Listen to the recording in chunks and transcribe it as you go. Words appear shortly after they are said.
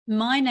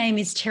My name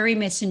is Terry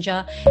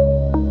Messenger,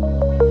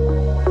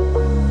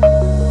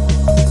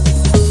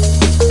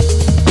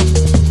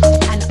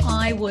 and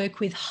I work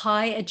with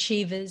high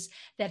achievers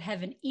that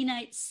have an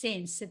innate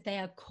sense that they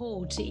are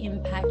called to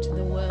impact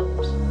the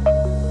world.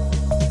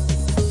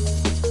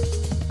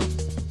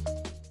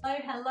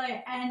 Hello,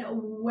 and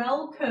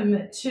welcome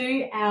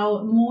to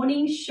our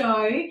morning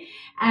show.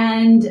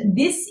 And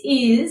this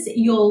is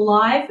your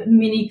live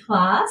mini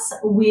class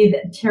with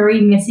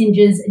Terry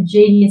Messenger's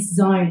Genius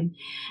Zone.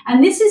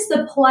 And this is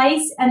the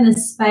place and the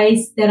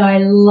space that I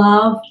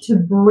love to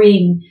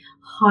bring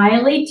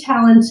highly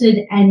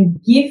talented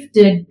and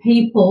gifted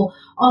people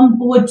on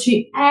board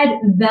to add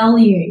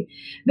value.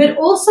 But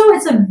also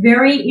it's a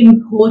very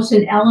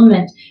important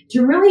element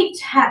to really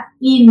tap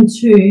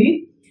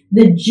into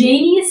the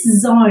genius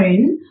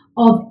zone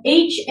of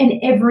each and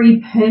every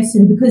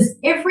person, because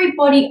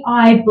everybody,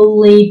 I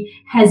believe,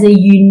 has a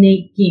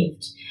unique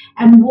gift.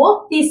 And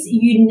what this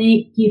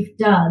unique gift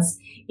does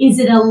is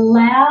it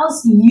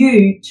allows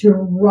you to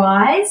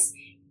rise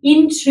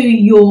into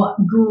your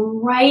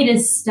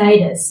greatest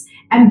status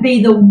and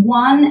be the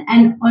one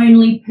and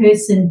only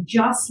person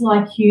just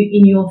like you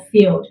in your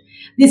field.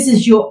 This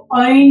is your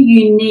own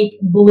unique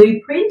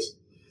blueprint.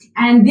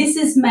 And this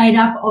is made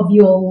up of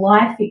your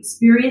life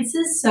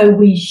experiences. So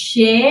we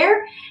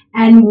share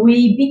and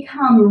we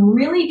become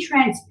really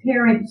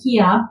transparent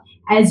here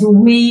as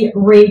we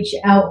reach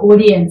our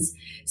audience.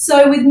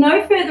 So with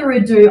no further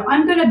ado,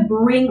 I'm going to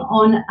bring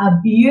on a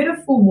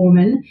beautiful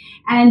woman.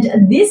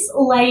 And this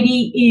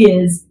lady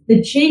is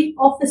the Chief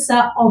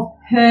Officer of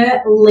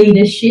Her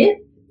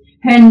Leadership.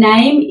 Her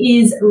name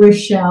is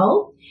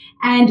Rochelle.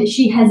 And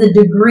she has a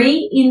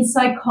degree in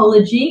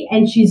psychology,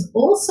 and she's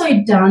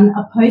also done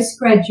a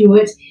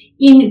postgraduate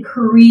in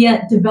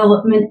career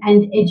development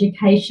and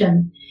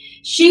education.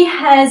 She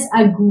has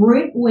a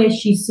group where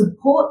she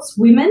supports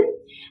women,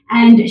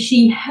 and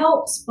she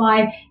helps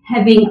by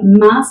having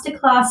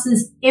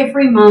masterclasses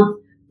every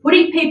month,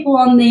 putting people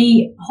on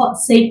the hot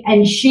seat,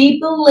 and she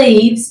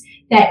believes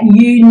that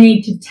you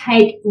need to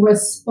take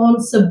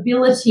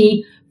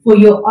responsibility for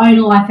your own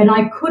life. And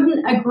I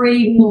couldn't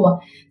agree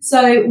more.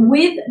 So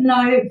with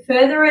no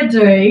further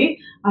ado,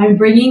 I'm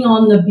bringing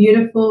on the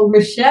beautiful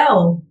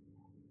Rochelle.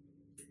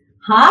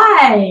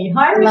 Hi.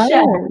 Hi, Hello.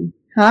 Rochelle.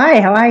 Hi,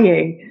 how are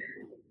you?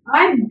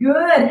 I'm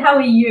good. How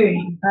are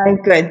you? I'm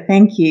good.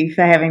 Thank you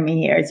for having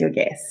me here as your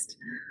guest.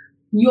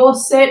 You're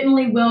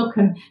certainly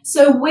welcome.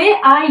 So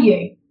where are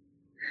you?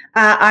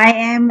 I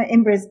am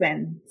in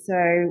Brisbane.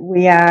 So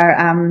we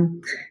are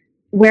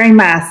wearing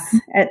masks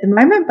at the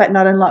moment, but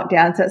not in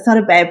lockdown. So it's not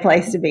a bad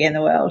place to be in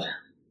the world.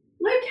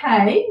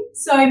 Okay,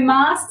 so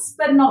masks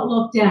but not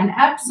lockdown.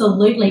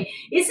 Absolutely.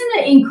 Isn't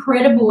it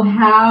incredible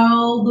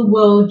how the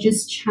world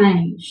just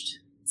changed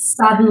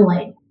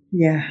suddenly?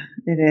 Yeah,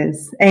 it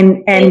is.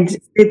 And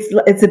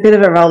it's a bit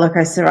of a roller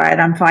coaster ride.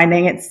 I'm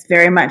finding it's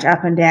very much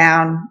up and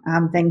down.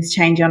 Things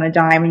change on a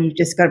dime, and you've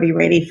just got to be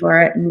ready for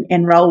it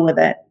and roll with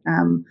it.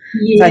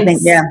 Yes. So I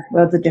think,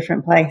 world's a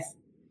different place.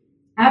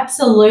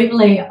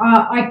 Absolutely.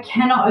 I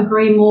cannot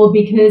agree more,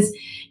 because,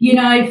 you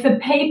know, for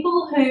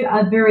people who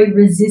are very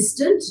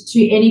resistant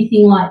to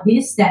anything like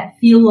this, that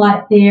feel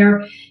like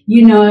they're,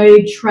 you know,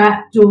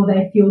 trapped, or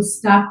they feel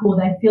stuck, or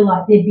they feel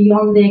like they're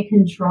beyond their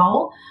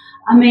control,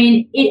 I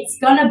mean, it's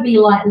going to be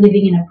like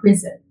living in a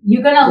prison.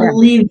 You're going to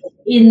live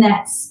in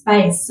that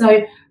space.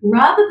 So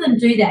rather than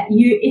do that,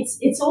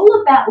 it's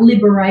all about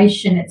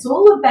liberation. It's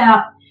all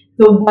about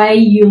the way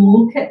you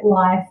look at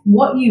life,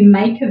 what you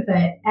make of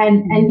it,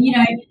 and you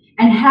know,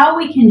 and how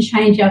we can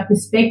change our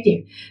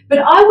perspective. But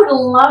I would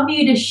love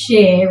you to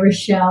share,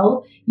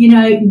 Rochelle, you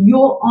know,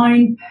 your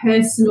own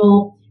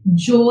personal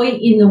joy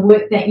in the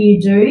work that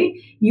you do,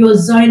 your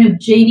zone of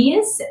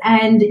genius,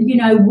 and, you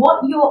know,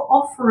 what you're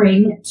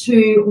offering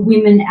to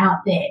women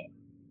out there.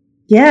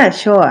 Yeah,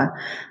 sure.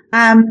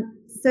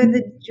 So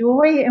the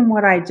joy in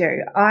what I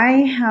do,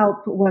 I help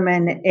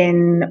women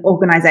in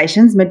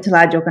organisations, mid to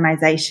large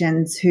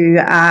organisations, who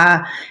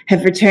have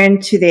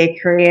returned to their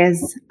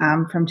careers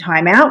from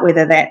time out,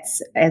 whether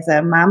that's as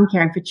a mum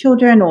caring for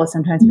children, or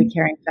sometimes we're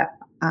caring for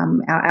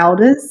our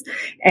elders.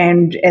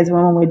 And as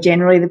women, we're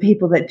generally the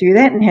people that do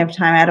that and have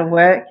time out of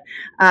work.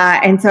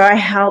 And so I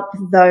help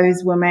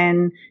those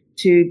women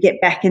to get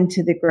back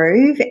into the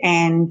groove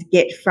and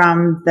get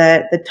from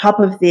the top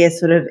of their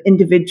sort of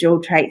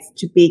individual traits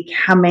to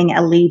becoming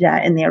a leader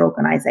in their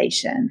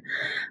organisation.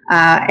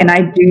 And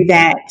I do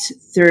that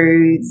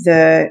through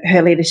the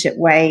Her Leadership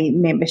Way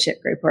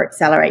membership group, or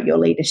Accelerate Your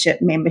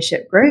Leadership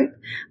membership group.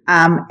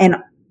 And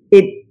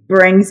it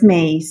brings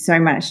me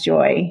so much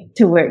joy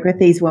to work with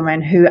these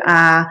women who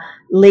are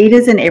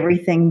leaders in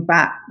everything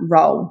but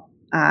role.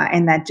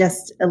 And they're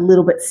just a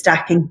little bit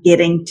stuck in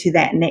getting to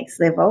that next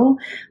level.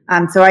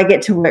 So I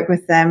get to work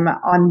with them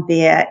on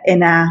their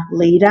inner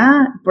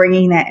leader,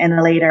 bringing that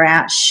inner leader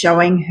out,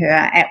 showing her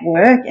at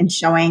work and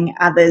showing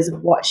others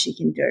what she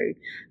can do.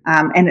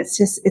 And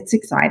it's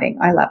exciting.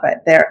 I love it.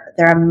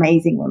 They're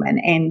amazing women.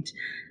 And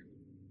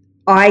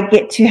I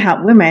get to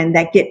help women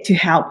that get to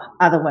help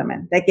other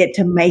women, that get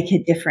to make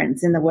a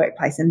difference in the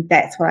workplace. And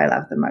that's what I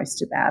love the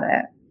most about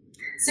it.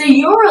 So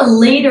you're a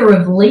leader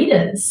of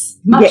leaders,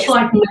 much Yes.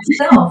 like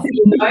myself.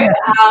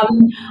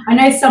 I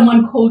know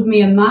someone called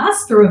me a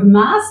master of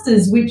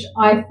masters, which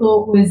I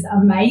thought was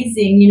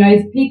amazing.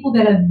 People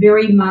that are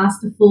very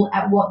masterful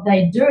at what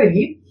they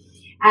do.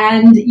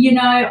 And,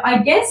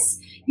 I guess,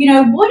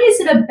 what is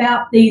it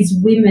about these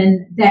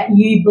women that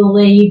you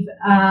believe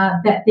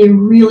that they're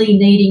really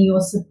needing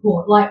your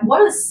support? Like,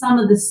 what are some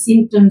of the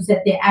symptoms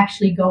that they're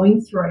actually going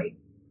through?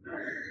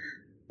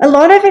 A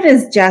lot of it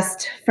is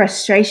just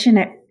frustration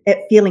at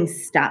feeling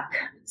stuck.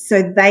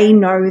 So they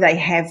know they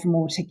have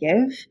more to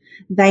give.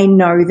 They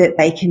know that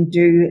they can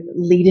do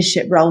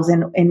leadership roles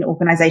in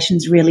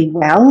organizations really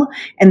well,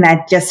 and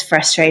they're just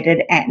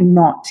frustrated at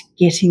not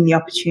getting the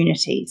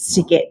opportunities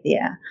to get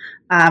there.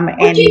 What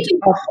do you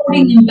think is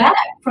holding them back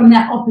from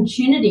that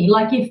opportunity?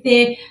 Like, if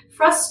they're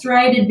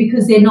frustrated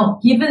because they're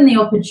not given the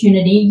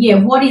opportunity,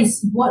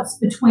 what's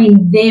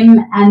between them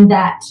and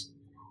that,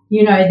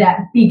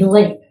 that big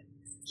leap?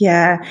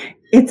 Yeah,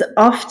 it's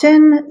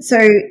often,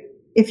 so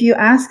if you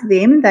ask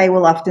them, they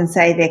will often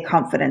say their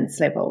confidence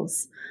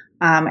levels.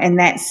 And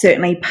that's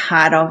certainly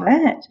part of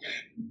it.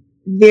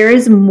 There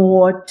is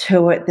more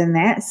to it than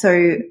that.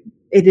 So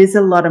it is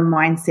a lot of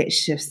mindset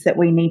shifts that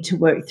we need to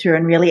work through,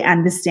 and really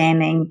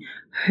understanding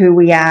who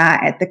we are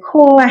at the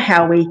core,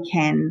 how we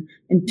can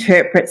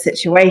interpret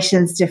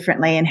situations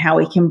differently, and how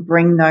we can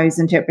bring those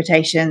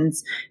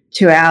interpretations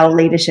to our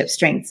leadership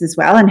strengths as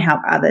well, and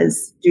help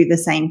others do the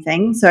same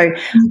thing. So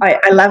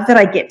I love that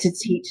I get to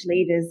teach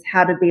leaders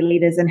how to be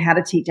leaders and how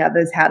to teach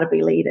others how to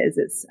be leaders.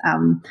 It's,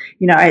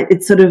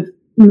 it sort of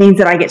means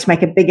that I get to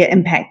make a bigger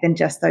impact than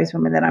just those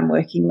women that I'm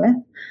working with.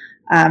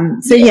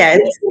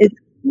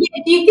 Do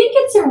you think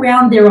it's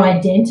around their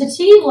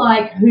identity,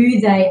 like who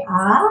they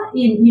are?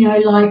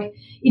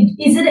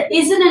 Is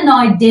it an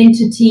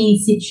identity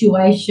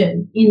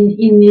situation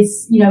in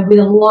this, with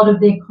a lot of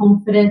their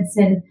confidence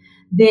and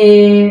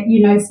their,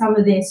 some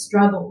of their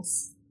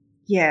struggles?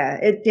 Yeah,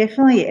 it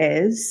definitely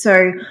is.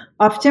 So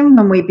often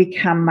when we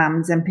become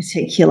mums in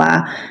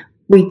particular,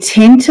 we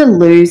tend to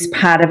lose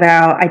part of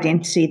our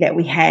identity that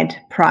we had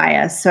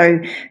prior. So,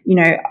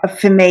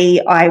 for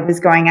me, I was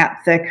going up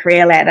the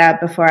career ladder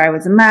before I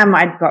was a mum.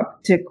 I'd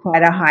got to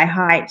quite a high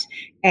height,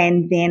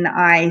 and then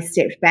I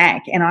stepped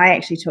back, and I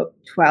actually took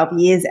 12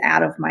 years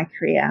out of my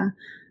career.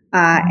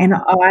 And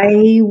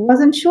I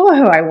wasn't sure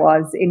who I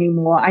was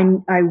anymore.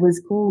 I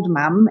was called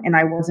mum, and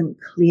I wasn't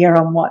clear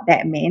on what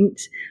that meant.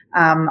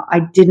 I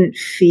didn't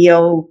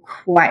feel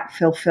quite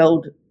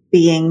fulfilled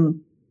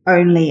being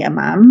only a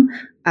mum.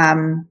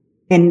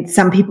 And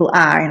some people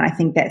are, and I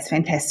think that's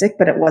fantastic,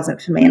 but it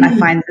wasn't for me. And I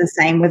find the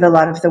same with a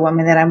lot of the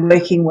women that I'm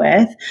working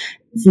with.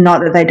 It's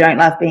not that they don't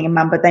love being a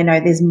mum, but they know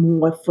there's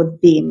more for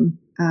them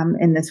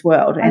in this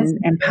world,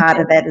 and part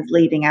of that is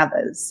leading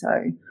others.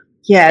 So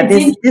yeah,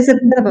 there's a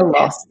bit of a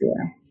loss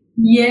there.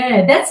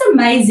 Yeah, that's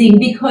amazing,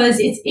 because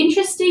it's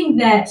interesting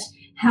that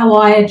how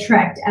I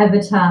attract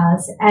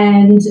avatars.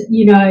 And,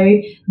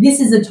 this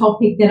is a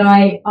topic that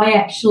I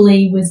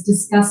actually was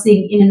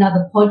discussing in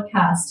another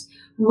podcast,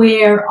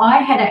 where I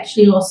had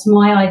actually lost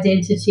my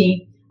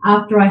identity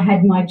after I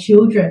had my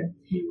children.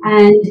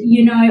 And,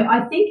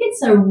 I think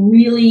it's a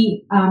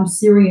really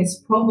serious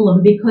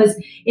problem, because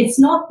it's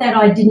not that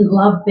I didn't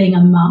love being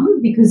a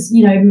mum, because,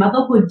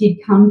 motherhood did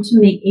come to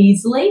me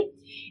easily.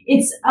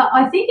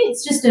 I think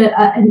it's just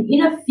an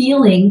inner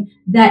feeling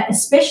that,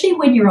 especially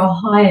when you're a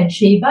high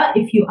achiever,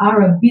 if you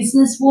are a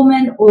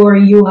businesswoman or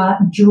you are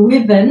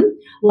driven,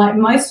 like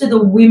most of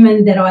the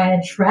women that I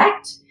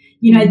attract,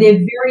 they're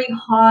very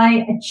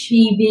high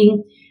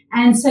achieving.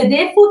 And so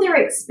therefore their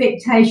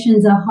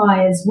expectations are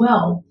high as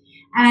well.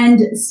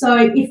 And so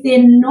if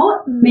they're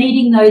not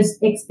meeting those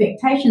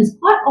expectations,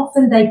 quite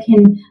often they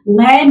can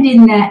land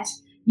in that,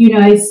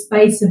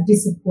 space of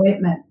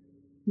disappointment.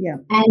 Yeah.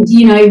 And,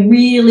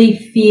 really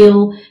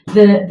feel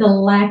the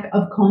lack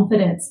of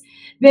confidence.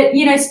 But,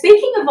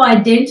 speaking of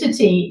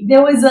identity,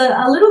 there was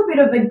a little bit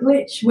of a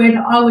glitch when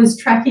I was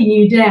tracking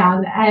you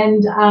down.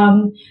 And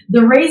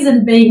the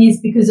reason being is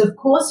because, of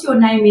course, your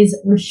name is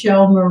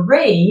Rochelle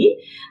Marie,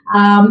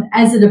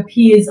 as it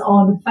appears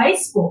on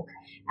Facebook.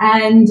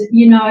 And,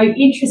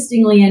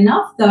 interestingly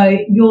enough, though,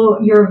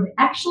 you're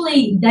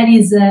actually, that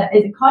is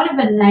a kind of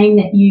a name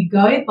that you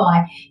go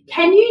by.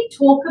 Can you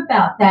talk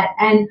about that,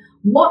 and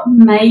what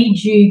made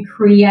you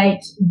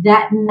create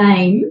that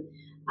name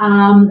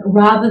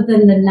rather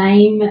than the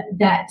name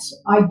that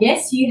I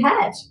guess you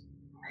had?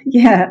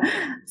 Yeah.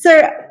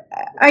 So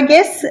I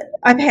guess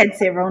I've had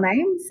several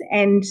names,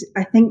 and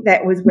I think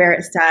that was where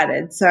it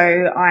started.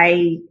 So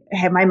I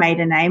had my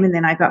maiden name, and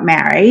then I got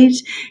married,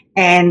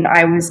 and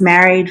I was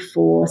married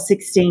for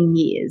 16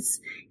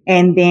 years.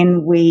 And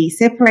then we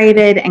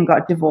separated and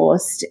got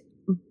divorced.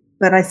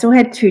 But I still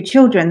had two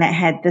children that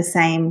had the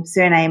same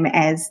surname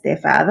as their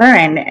father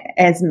and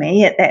as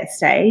me at that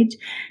stage.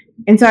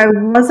 And so I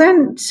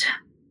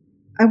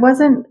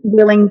wasn't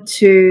willing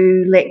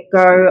to let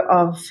go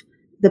of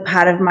the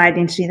part of my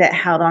identity that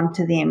held on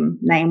to them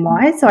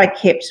name-wise. So I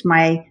kept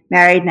my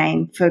married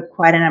name for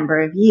quite a number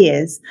of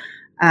years.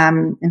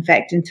 In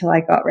fact, until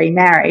I got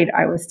remarried,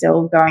 I was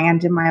still going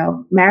under my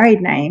old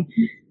married name.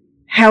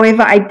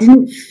 However, I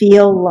didn't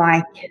feel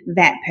like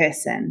that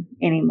person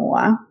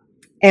anymore.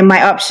 And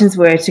my options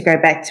were to go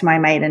back to my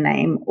maiden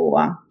name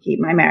or keep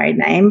my married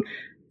name.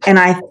 And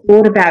I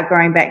thought about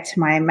going back to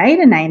my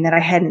maiden name that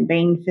I hadn't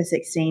been for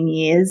 16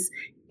 years.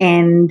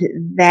 And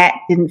that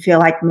didn't feel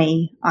like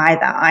me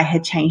either. I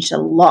had changed a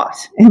lot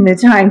in the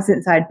time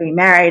since I'd been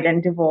married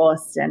and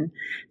divorced. And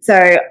so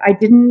I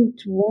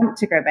didn't want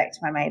to go back to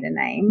my maiden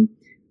name.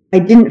 I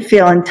didn't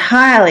feel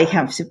entirely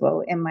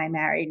comfortable in my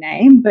married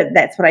name, but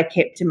that's what I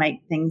kept to make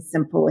things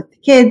simple with the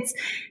kids.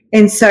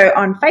 And so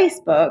on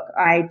Facebook,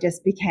 I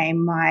just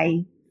became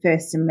my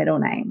first and middle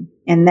name.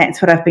 And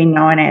that's what I've been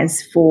known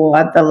as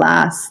for the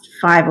last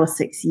 5 or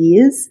 6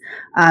 years.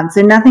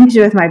 So nothing to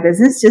do with my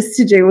business, just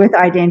to do with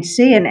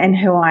identity and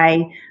who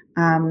I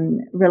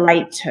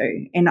relate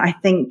to. And I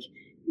think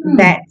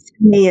that to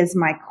me is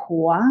my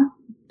core.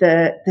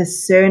 The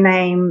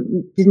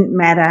surname didn't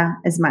matter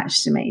as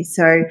much to me.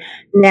 So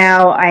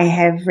now I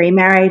have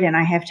remarried and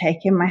I have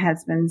taken my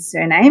husband's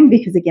surname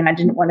because, again, I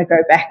didn't want to go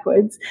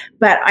backwards.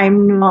 But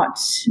I'm not...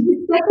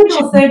 Second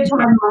or third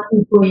time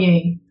lucky for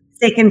you?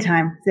 Second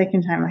time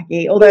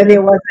lucky. Although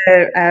there was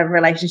a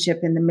relationship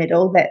in the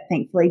middle that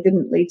thankfully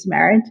didn't lead to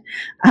marriage.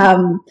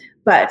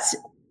 But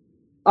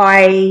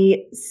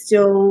I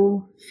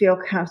still feel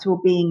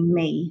comfortable being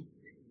me.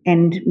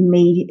 And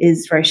me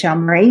is Rochelle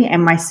Marie,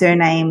 and my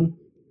surname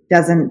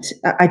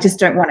I just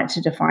don't want it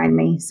to define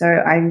me. So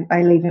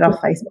I leave it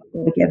off Facebook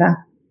altogether.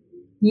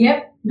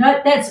 Yep. No,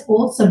 that's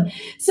awesome.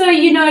 So,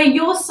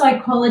 your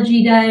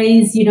psychology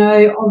days,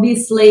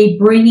 obviously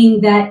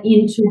bringing that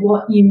into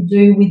what you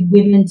do with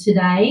women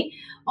today.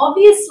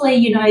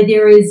 Obviously,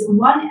 there is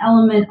one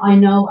element I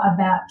know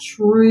about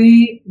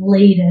true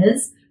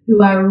leaders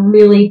who are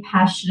really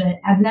passionate,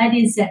 and that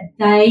is that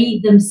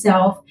they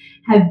themselves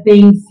have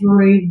been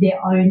through their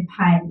own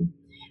pain.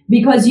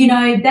 Because,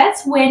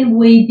 that's when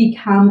we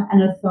become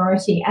an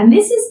authority. And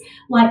this is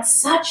like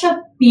such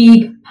a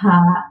big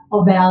part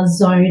of our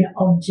zone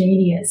of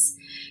genius.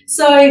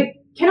 So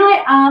can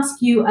I ask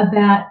you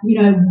about,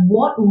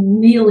 what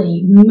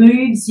really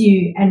moves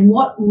you and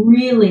what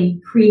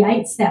really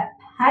creates that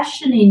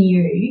passion in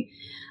you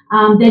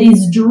that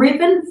is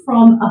driven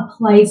from a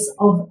place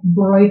of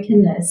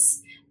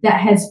brokenness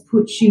that has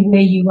put you where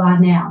you are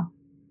now?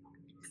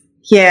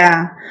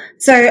 Yeah.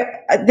 So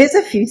there's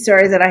a few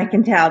stories that I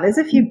can tell. There's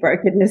a few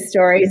brokenness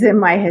stories in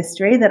my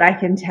history that I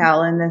can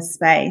tell in this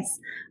space.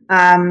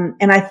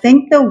 And I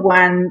think the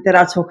one that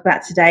I'll talk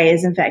about today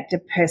is, in fact, a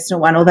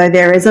personal one, although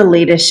there is a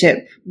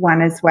leadership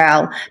one as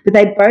well. But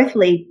they both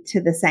lead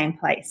to the same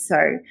place.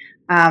 So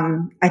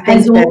I think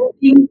as all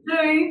things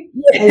do.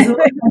 Yeah.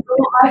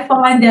 I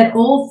find that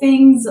all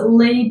things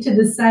lead to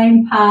the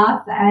same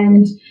path,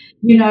 and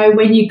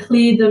when you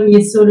clear them,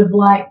 you're sort of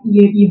like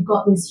you've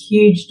got this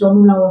huge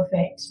domino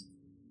effect.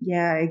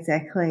 Yeah,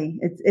 exactly.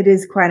 It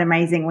is quite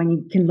amazing when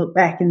you can look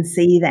back and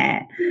see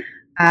that.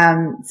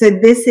 So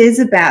this is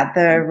about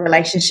the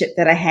relationship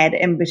that I had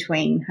in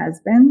between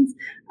husbands.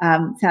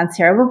 Sounds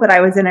terrible, but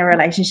I was in a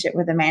relationship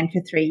with a man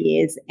for 3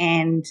 years,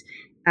 and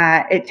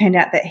it turned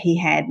out that he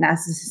had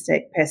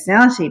narcissistic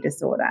personality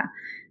disorder,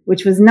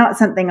 which was not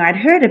something I'd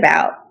heard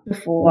about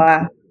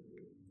before.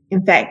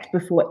 In fact,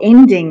 before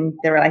ending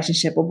the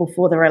relationship or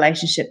before the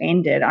relationship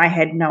ended, I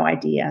had no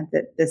idea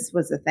that this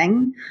was a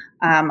thing.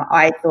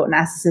 I thought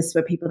narcissists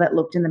were people that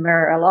looked in the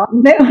mirror a lot,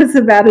 and that was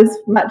about as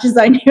much as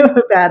I knew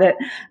about it.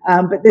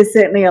 But there's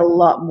certainly a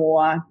lot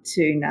more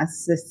to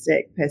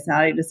narcissistic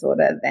personality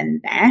disorder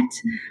than that.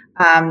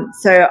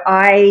 So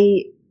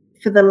I,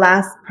 for the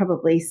last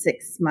probably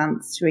 6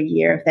 months to a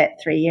year of that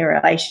 3-year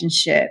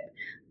relationship,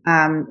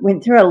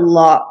 went through a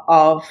lot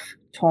of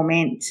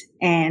torment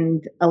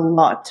and a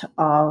lot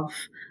of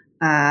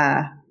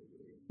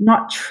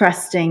not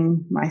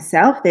trusting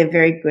myself. They're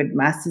very good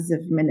masters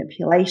of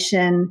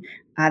manipulation.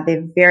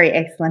 They're very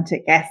excellent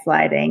at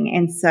gaslighting.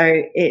 And so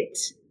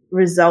it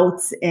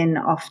results in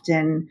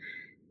often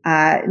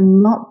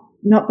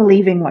not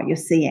believing what you're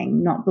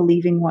seeing, not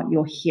believing what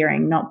you're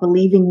hearing, not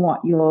believing what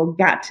your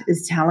gut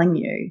is telling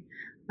you.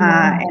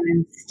 And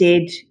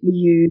instead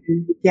you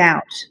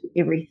doubt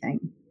everything.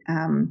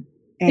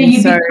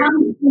 And so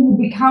you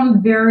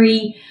become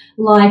very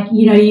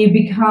you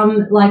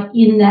become like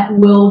in that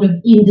world of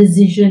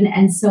indecision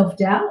and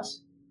self-doubt?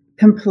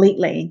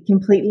 Completely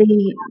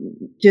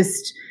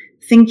just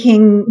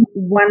thinking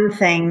one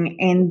thing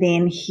and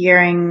then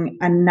hearing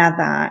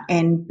another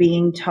and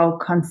being told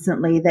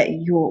constantly that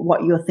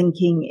what you're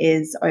thinking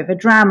is over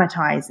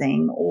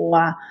dramatizing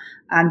or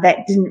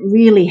that didn't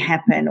really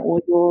happen,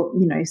 or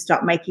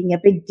stop making a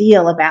big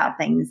deal about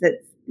things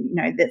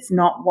that's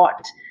not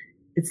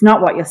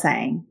what you're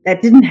saying.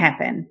 That didn't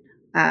happen.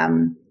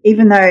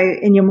 Even though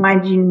in your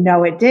mind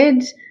it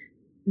did,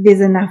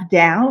 there's enough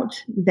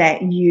doubt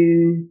that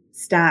you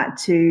start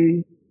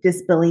to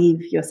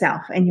disbelieve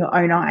yourself and your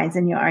own eyes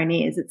and your own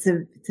ears. It's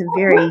a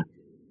very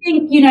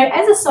think,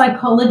 as a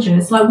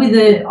psychologist, like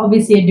with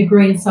obviously a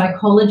degree in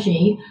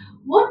psychology,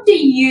 what do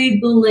you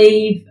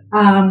believe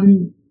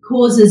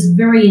causes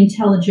very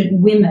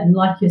intelligent women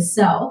like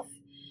yourself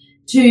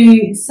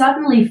to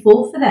suddenly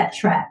fall for that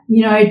trap,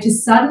 to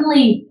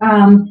suddenly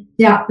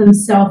doubt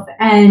themselves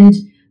and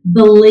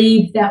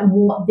believe that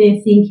what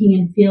they're thinking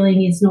and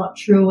feeling is not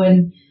true?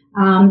 And,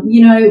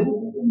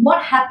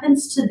 what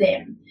happens to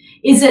them?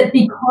 Is it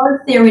because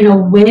they're in a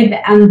web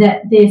and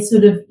that they're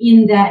sort of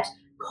in that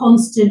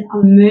constant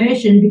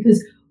immersion?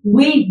 Because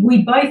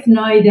we both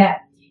know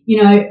that,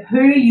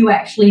 who you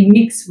actually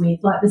mix with,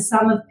 like the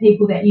sum of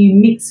people that you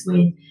mix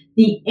with,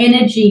 the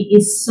energy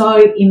is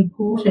so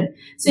important.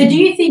 So do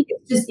you think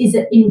is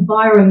it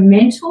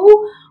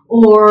environmental,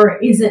 or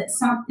is it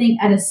something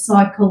at a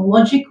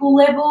psychological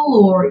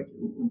level, or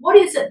what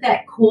is it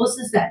that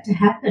causes that to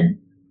happen?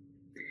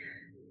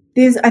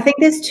 I think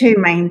there's two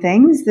main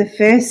things. The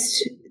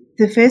first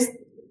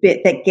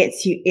bit that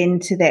gets you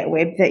into that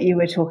web that you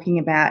were talking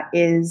about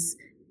is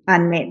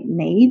unmet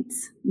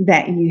needs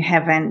that you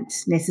haven't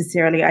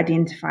necessarily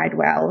identified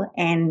well.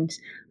 And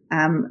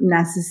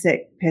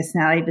narcissistic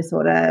personality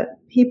disorder,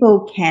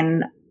 people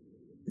can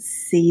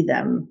see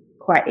them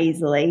quite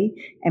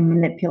easily and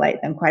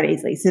manipulate them quite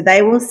easily. So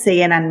they will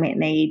see an unmet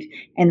need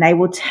and they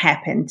will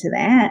tap into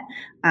that.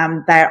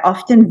 They're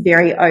often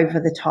very over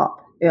the top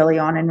early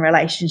on in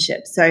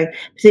relationships. So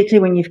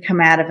particularly when you've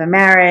come out of a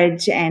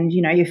marriage and,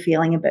 you're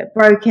feeling a bit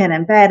broken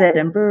and battered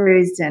and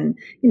bruised and,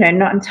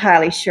 not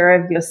entirely sure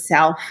of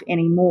yourself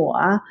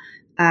anymore,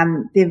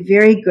 they're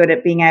very good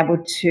at being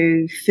able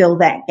to fill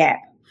that gap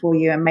for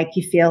you and make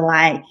you feel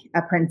like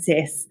a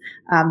princess.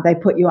 They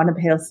put you on a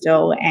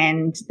pedestal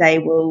and they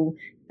will,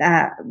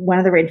 one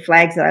of the red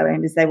flags that I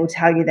learned is they will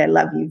tell you they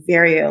love you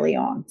very early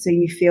on. So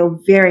you feel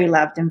very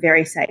loved and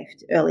very safe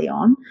early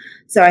on.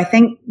 So I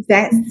think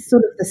that's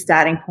sort of the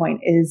starting point,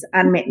 is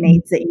unmet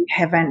needs that you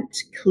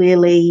haven't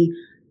clearly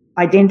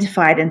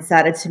identified and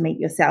started to meet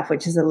yourself,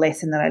 which is a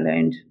lesson that I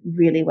learned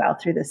really well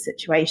through this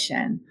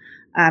situation.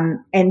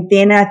 And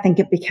then I think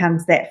it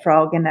becomes that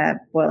frog in a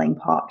boiling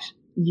pot.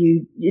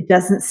 It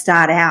doesn't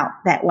start out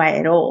that way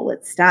at all.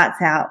 It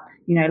starts out,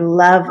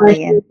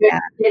 lovely and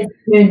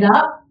turned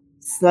up.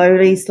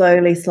 Slowly,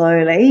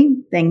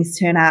 things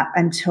turn up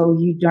until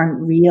you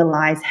don't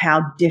realize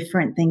how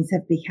different things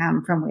have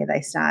become from where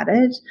they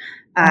started.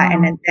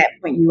 And at that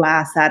point, you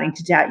are starting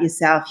to doubt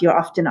yourself. You're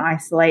often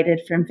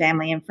isolated from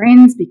family and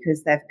friends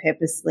because they've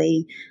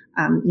purposely,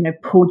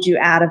 pulled you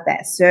out of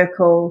that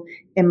circle.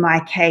 In my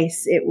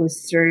case, it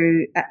was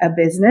through a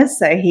business.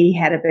 So he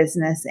had a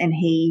business and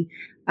he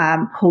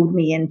pulled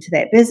me into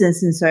that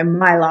business. And so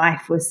my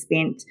life was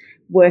spent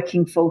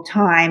working full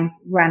time,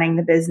 running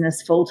the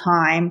business full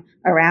time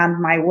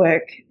around my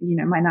work,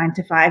 my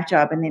 9-to-5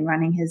 job, and then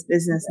running his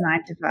business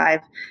 9 to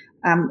 5,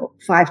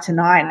 5 to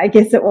 9, I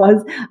guess it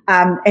was.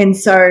 And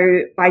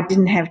so I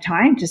didn't have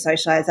time to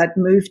socialize. I'd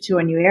moved to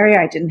a new area.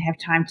 I didn't have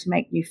time to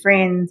make new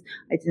friends.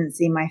 I didn't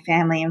see my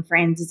family and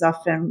friends as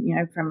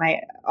often, from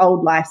my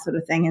old life sort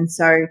of thing. And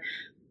so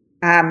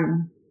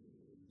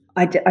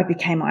I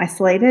became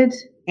isolated,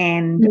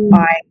 and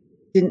I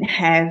didn't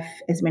have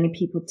as many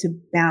people to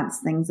bounce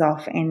things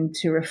off and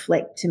to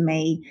reflect to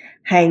me,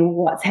 hey,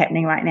 what's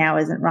happening right now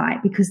isn't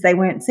right, because they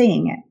weren't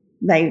seeing it.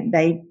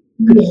 They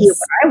could hear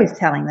what I was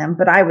telling them,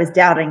 but I was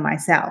doubting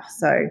myself.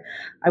 So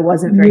I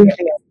wasn't very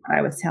clear what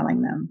I was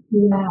telling them.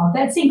 Wow,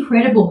 that's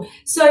incredible.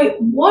 So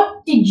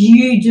what did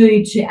you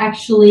do to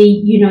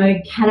actually,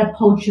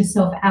 catapult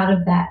yourself out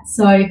of that?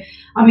 So,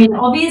 I mean,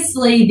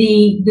 obviously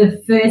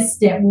the first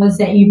step was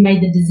that you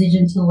made the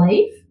decision to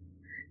leave.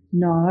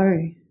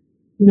 No.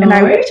 And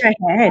I wish I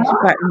had,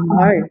 but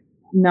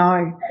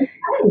no.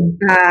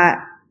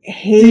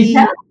 Okay.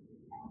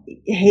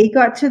 He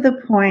got to the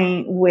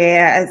point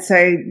where,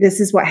 so this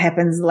is what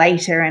happens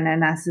later in a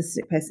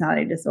narcissistic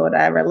personality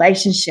disorder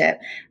relationship.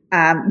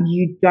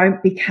 You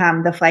don't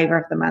become the flavor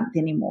of the month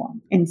anymore.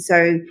 And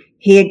so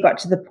he had got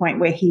to the point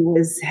where he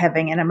was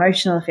having an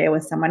emotional affair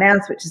with someone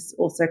else, which is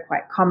also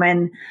quite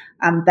common.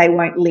 They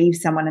won't leave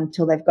someone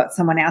until they've got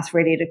someone else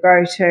ready to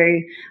go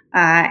to.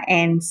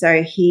 And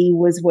so he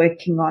was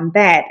working on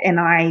that, and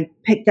I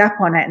picked up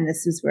on it. And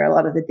this is where a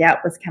lot of the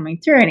doubt was coming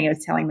through. And he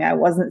was telling me I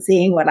wasn't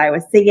seeing what I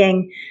was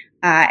seeing.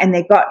 And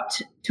they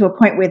got to a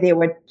point where there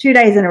were 2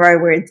 days in a row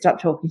where he'd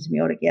stopped talking to me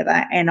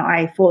altogether. And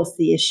I forced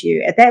the issue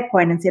at that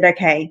point and said,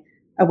 okay,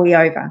 are we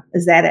over?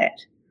 Is that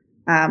it?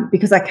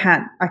 Because I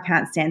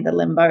can't stand the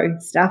limbo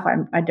stuff.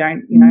 I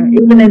don't,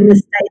 even in the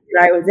state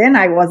that I was in,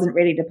 I wasn't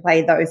ready to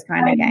play those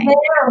kind of games.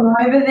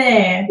 Over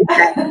there.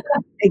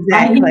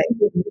 Exactly.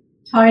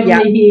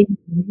 Totally.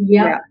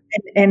 Yeah.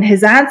 And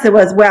his answer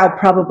was, well,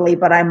 probably,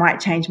 but I might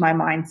change my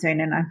mind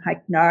soon. And I'm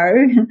like,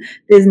 no,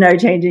 there's no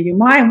changing your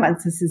mind.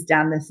 Once this is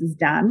done, this is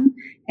done.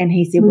 And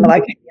he said, well,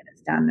 okay, then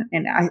it's done.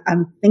 And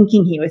I'm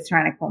thinking he was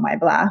trying to call my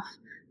bluff.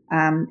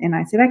 And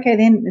I said, okay,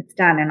 then it's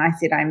done. And I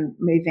said, I'm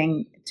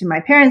moving to my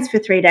parents for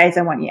 3 days.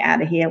 I want you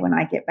out of here when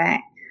I get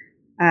back.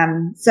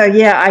 So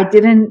yeah,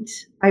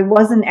 I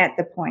wasn't at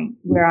the point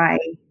where I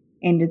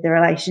ended the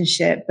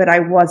relationship, but I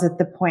was at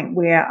the point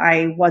where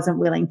I wasn't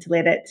willing to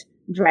let it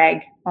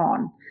drag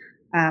on.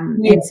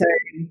 And so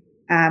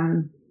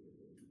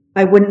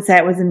I wouldn't say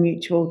it was a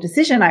mutual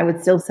decision. I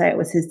would still say it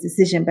was his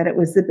decision, but it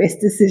was the best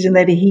decision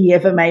that he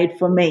ever made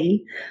for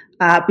me,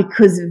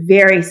 because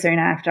very soon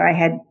after I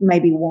had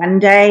maybe one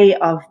day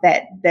of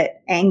that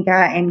anger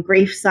and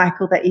grief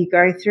cycle that you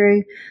go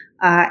through.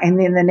 And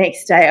then the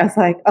next day I was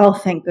like, oh,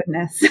 thank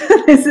goodness.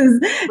 This is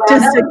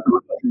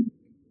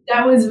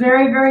that was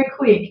very, very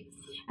quick.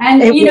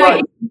 And,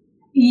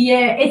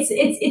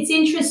 it's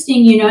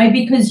interesting,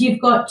 because you've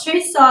got two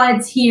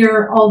sides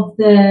here of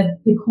the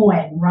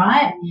coin,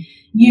 right?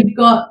 You've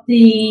got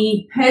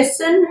the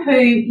person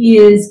who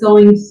is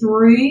going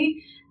through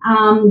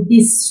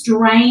this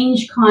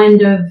strange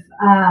kind of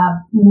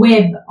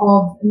web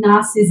of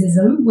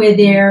narcissism where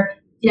they're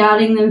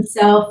doubting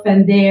themselves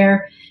and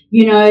they're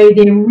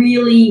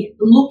really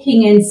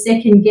looking and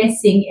second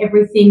guessing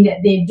everything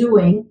that they're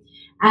doing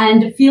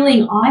and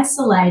feeling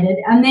isolated.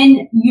 And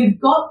then you've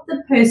got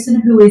the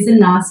person who is a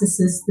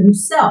narcissist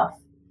themselves.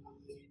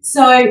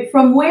 So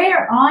from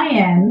where I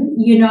am,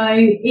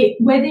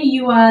 whether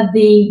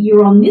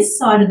you're on this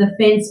side of the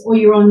fence or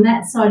you're on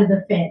that side of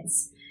the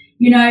fence,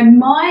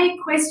 my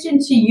question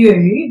to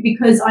you,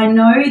 because I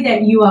know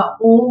that you are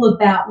all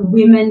about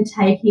women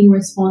taking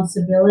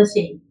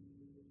responsibility.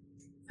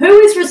 Who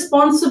is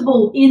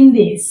responsible in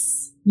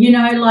this?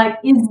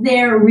 Is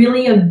there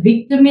really a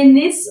victim in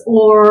this,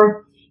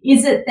 or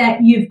is it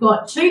that you've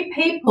got two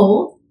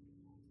people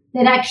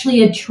that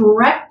actually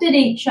attracted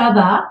each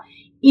other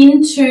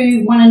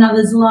into one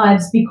another's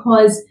lives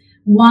because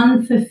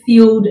one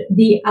fulfilled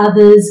the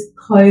other's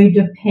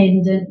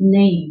codependent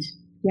need?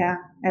 Yeah,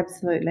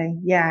 absolutely.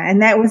 Yeah.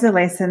 And that was a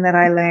lesson that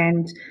I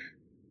learned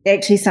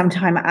actually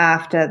sometime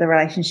after the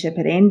relationship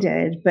had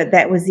ended, but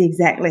that was the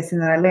exact lesson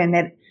that I learned,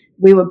 that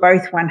we were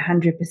both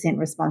 100%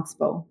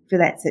 responsible for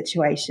that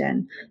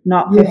situation,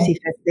 not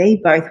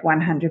 50-50, both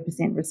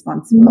 100%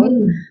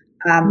 responsible.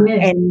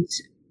 And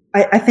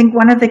I think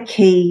one of the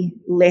key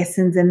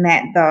lessons in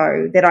that,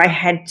 though, that I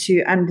had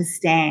to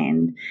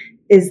understand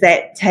is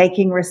that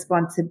taking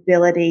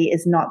responsibility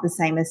is not the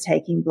same as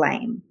taking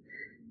blame.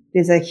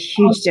 There's a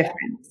huge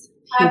difference.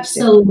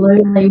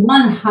 Absolutely,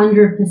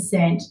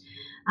 100%.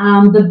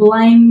 The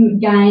blame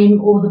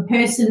game, or the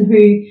person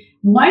who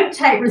won't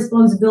take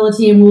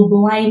responsibility and will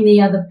blame the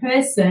other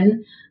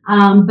person.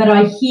 But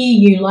I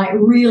hear you, like,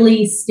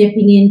 really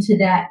stepping into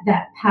that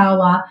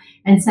power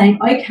and saying,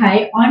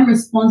 okay, I'm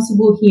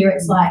responsible here.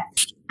 It's like,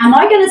 am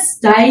I going to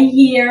stay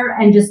here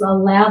and just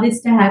allow this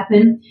to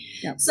happen?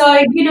 Yep.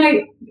 So,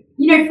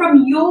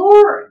 from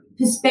your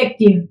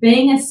perspective,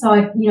 being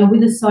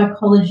with a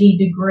psychology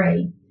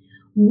degree,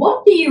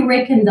 what do you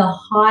reckon the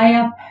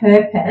higher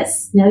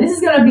purpose? Now, this is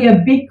going to be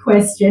a big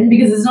question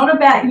because it's not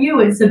about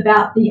you, it's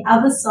about the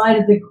other side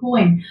of the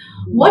coin.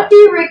 What do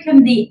you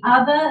reckon the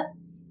other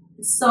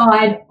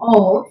side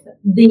of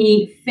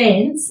the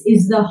fence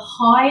is the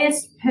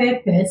highest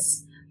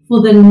purpose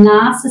for the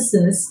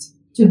narcissist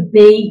to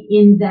be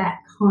in that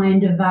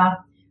kind of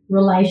a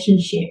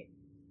relationship?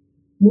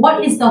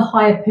 What is the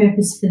higher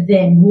purpose for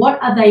them?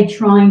 What are they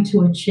trying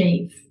to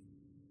achieve?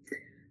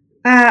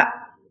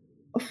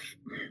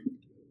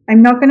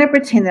 I'm not going to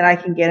pretend that I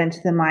can get into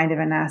the mind of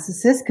a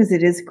narcissist, because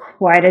it is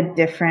quite a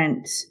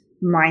different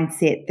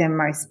mindset than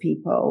most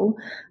people.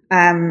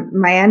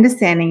 My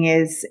understanding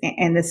is,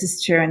 and this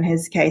is true in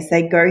his case,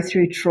 they go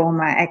through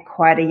trauma at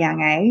quite a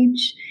young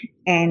age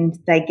and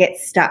they get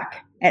stuck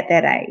at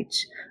that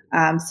age.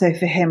 So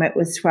for him, it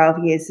was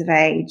 12 years of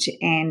age.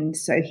 And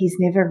so he's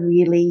never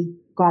really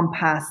gone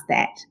past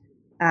that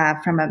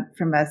from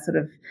a sort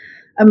of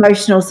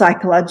emotional,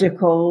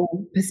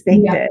 psychological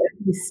perspective. Yeah.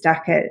 He's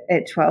stuck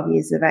at 12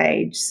 years of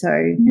age.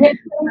 So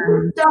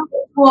stuck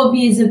at 12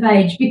 years of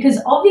age,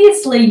 because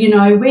obviously,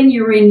 when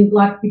you're in,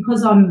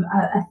 because I'm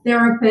a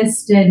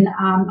therapist and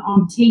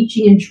I'm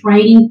teaching and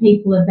training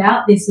people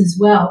about this as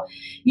well,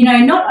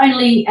 not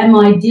only am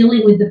I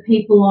dealing with the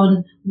people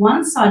on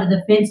one side of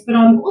the fence, but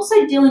I'm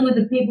also dealing with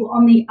the people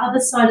on the other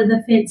side of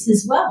the fence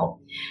as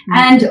well. Mm-hmm.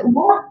 And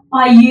what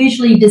I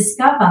usually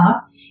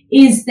discover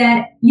is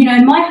that,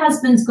 my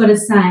husband's got a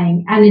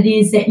saying, and it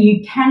is that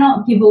you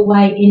cannot give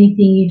away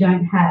anything you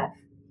don't have.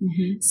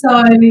 Mm-hmm.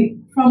 So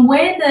from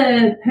where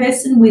the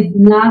person with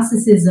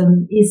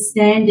narcissism is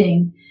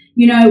standing,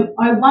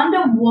 I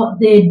wonder what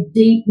their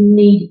deep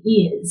need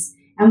is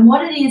and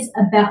what it is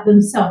about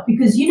themselves,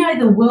 because,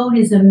 the world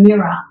is a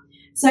mirror.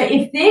 So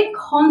if they're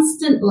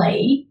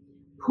constantly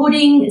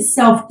putting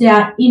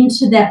self-doubt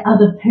into that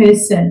other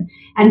person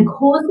and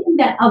causing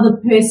that other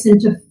person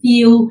to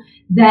feel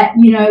that,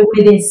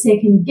 where they're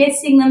second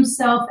guessing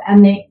themselves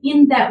and they're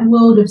in that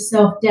world of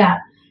self-doubt,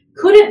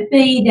 could it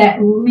be that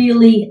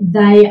really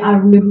they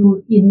are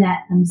riddled in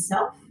that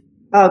themselves?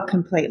 Oh,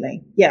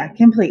 completely. Yeah,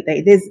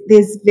 completely.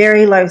 There's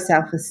very low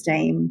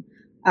self-esteem,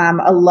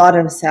 a lot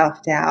of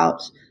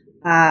self-doubt,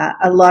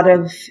 a lot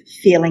of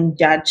feeling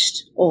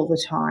judged all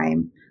the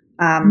time.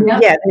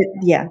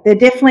 They're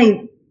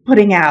definitely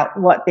putting out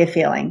what they're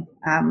feeling.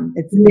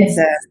 It's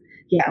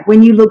yeah,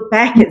 when you look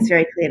back, it's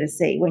very clear to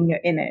see. When you're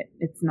in it,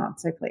 it's not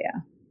so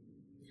clear.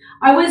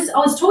 I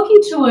was talking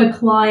to a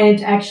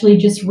client actually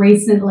just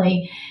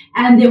recently,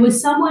 and there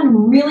was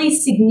someone really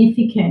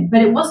significant,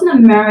 but it wasn't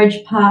a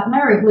marriage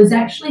partner. It was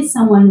actually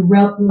someone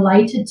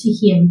related to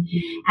him,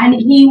 and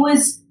he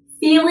was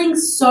feeling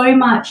so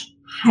much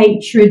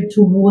hatred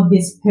toward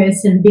this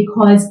person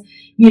because,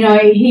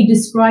 he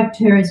described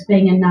her as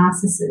being a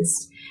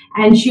narcissist,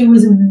 and she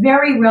was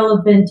very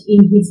relevant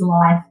in his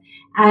life.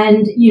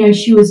 And,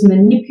 she was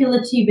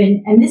manipulative,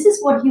 and this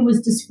is what he was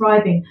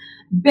describing.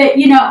 But,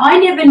 I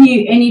never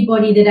knew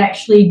anybody that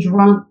actually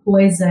drank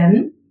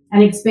poison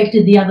and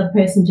expected the other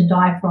person to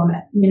die from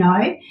it,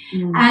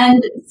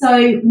 And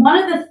so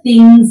one of the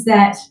things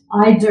that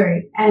I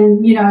do,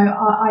 and,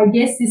 I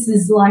guess this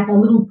is like a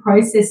little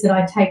process that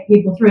I take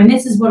people through, and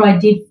this is what I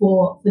did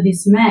for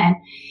this man,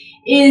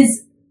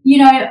 is,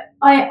 I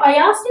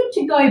asked him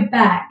to go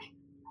back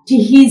to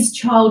his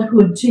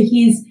childhood,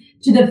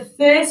 to the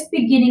first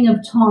beginning of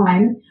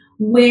time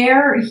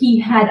where he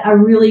had a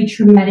really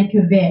traumatic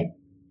event.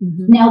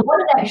 Mm-hmm. Now, what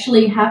had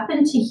actually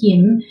happened to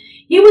him,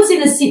 he was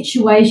in a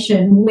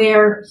situation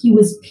where he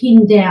was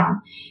pinned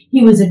down.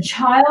 He was a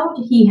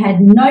child, he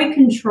had no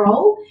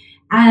control,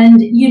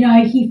 and,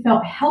 he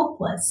felt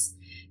helpless.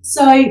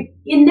 So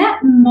in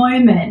that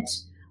moment,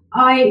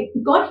 I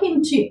got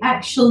him to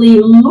actually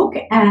look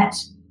at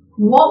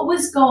what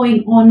was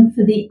going on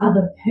for the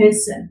other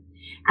person.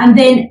 And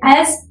then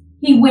as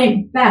he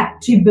went back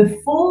to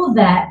before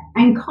that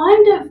and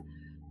kind of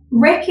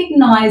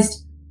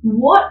recognized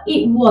what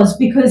it was,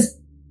 because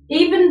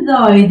even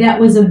though that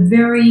was a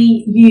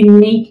very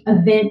unique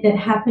event that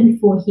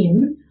happened for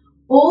him,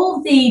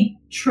 all the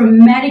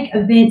traumatic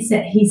events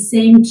that he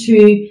seemed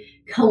to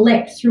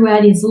collect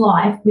throughout his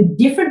life with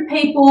different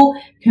people,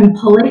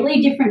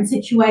 completely different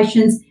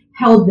situations,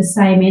 held the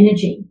same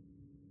energy.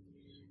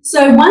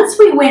 So once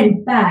we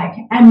went back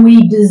and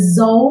we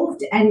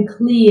dissolved and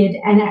cleared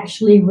and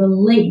actually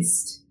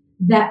released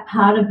that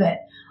part of it,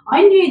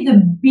 I knew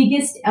the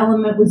biggest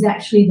element was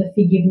actually the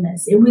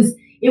forgiveness. It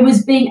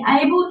was being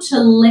able to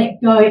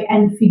let go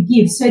and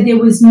forgive. So there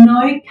was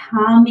no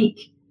karmic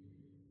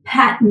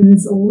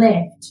patterns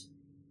left.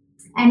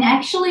 And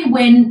actually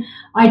when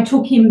I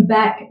took him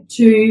back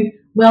to,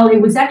 well,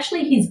 it was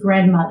actually his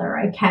grandmother,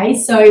 okay?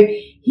 So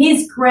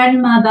his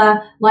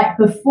grandmother, like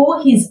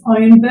before his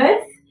own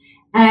birth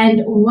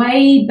and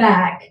way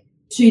back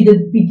to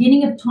the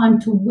beginning of time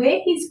to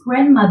where his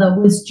grandmother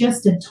was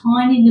just a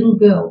tiny little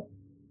girl.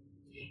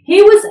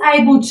 He was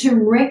able to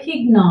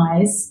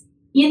recognize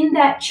in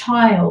that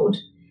child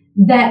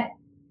that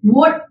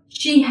what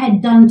she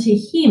had done to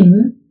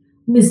him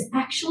was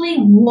actually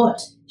what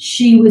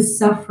she was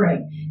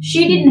suffering.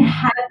 She didn't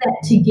have that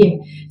to give.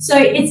 So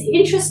it's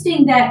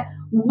interesting that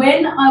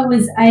when I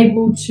was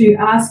able to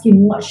ask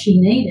him what she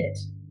needed,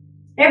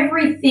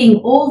 everything,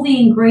 all the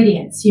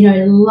ingredients,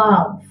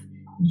 love,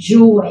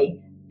 joy,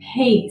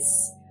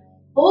 peace,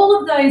 all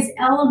of those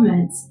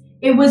elements,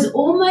 it was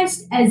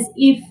almost as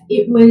if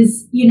it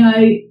was,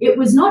 it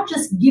was not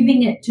just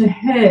giving it to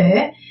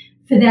her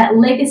for that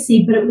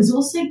legacy, but it was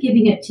also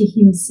giving it to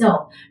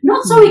himself.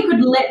 Not so he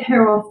could let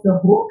her off the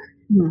hook,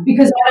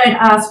 because I don't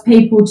ask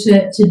people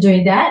to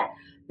do that,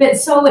 but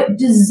so it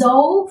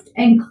dissolved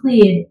and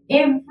cleared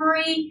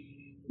every,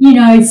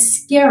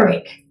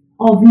 skerrick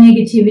of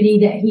negativity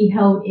that he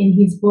held in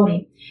his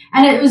body.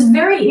 And it was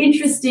very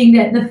interesting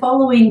that the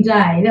following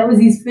day, that was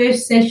his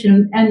first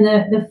session, and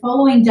the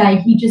following day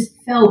he just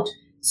felt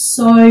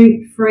so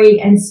free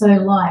and so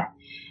light.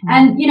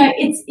 And,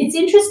 it's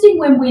interesting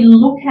when we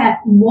look at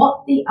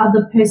what the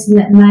other person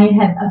that may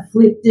have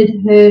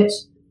afflicted, hurt,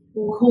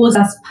 or caused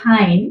us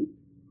pain,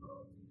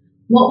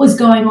 what was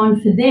going on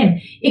for them,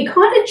 it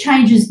kind of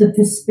changes the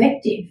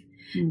perspective.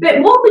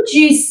 But what would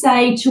you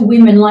say to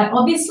women? Like,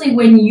 obviously,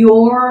 when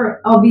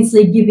you're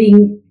obviously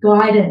giving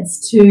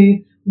guidance to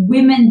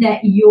women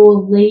that you're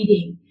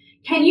leading,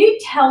 can you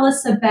tell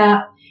us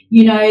about,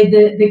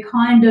 the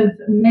kind of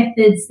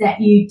methods that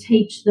you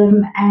teach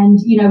them and,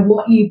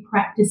 what you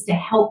practice to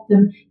help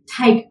them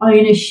take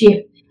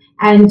ownership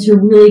and to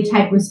really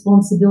take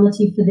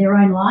responsibility for their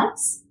own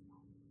lives?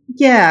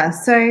 Yeah.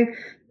 So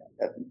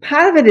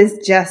part of it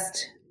is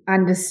just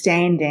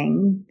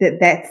understanding that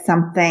that's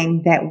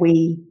something that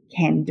we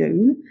can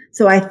do.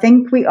 So I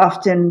think we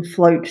often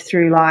float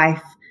through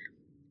life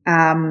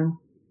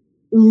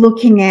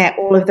looking at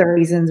all of the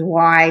reasons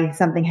why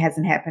something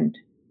hasn't happened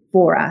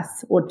for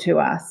us or to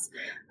us,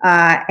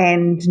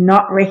 and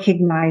not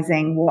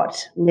recognizing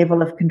what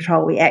level of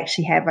control we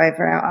actually have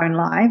over our own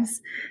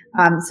lives.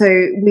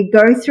 So we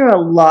go through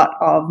a lot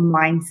of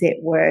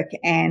mindset work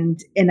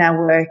and inner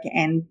work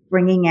and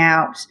bringing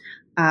out,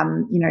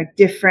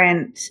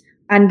 different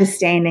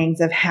understandings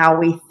of how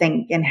we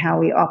think and how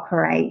we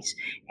operate,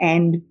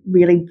 and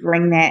really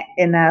bring that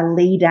inner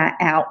leader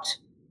out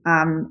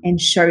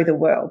and show the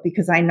world.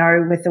 Because I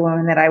know with the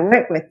women that I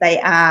work with, they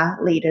are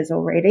leaders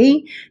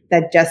already.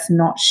 They're just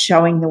not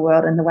showing the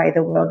world in the way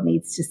the world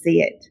needs to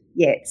see it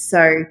yet.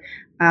 So,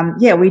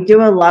 we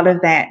do a lot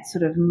of that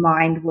sort of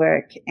mind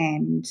work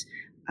and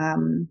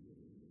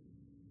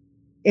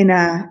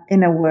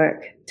inner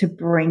work to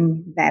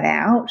bring that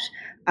out.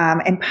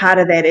 And part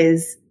of that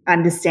is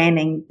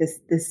understanding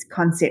this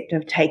concept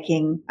of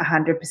taking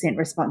 100%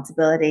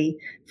 responsibility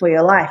for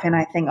your life. And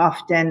I think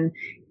often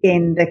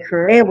in the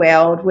career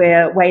world,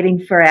 we're waiting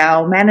for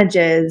our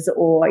managers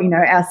or,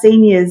 our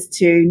seniors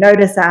to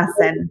notice us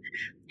and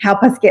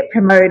help us get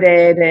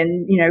promoted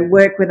and,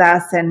 work with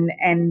us.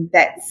 And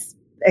that's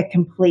a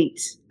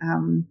complete,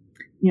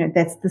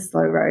 that's the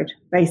slow road,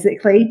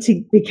 basically,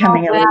 to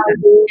becoming a leader.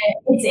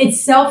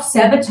 It's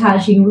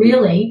self-sabotaging,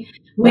 really,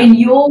 when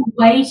you're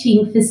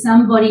waiting for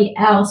somebody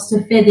else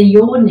to feather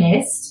your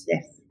nest.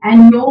 Yes.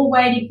 And you're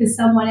waiting for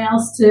someone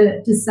else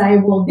to say,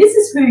 well, this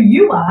is who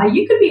you are.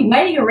 You could be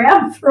waiting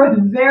around for a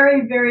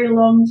very, very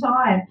long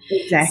time.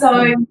 Exactly.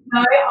 So,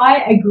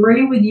 I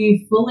agree with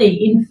you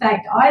fully. In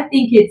fact, I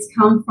think it's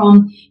come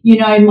from,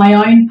 my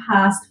own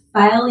past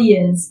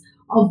failures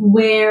of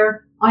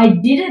where I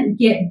didn't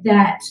get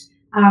that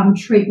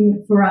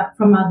treatment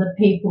from other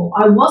people.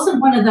 I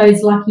wasn't one of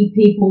those lucky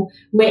people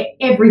where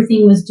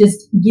everything was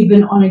just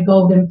given on a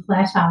golden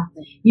platter.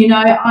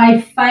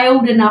 I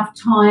failed enough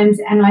times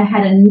and I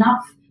had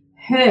enough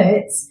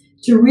hurts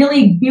to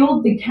really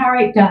build the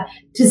character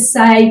to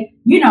say,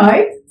 I'm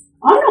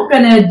not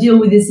going to deal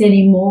with this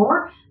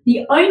anymore.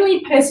 The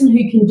only person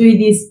who can do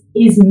this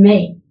is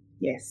me.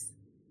 Yes.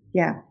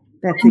 Yeah.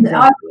 That's and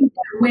exactly. I think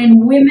that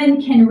when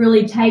women can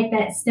really take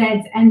that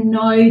stance and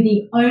know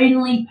the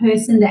only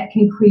person that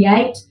can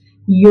create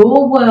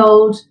your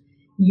world,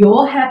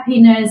 your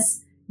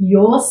happiness,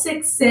 your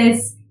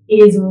success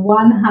is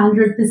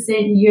 100%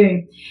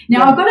 you.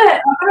 Now, I've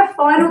got a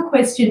final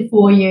question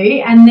for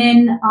you, and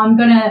then I'm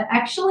going to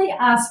actually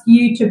ask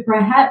you to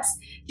perhaps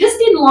just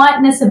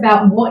enlighten us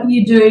about what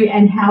you do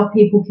and how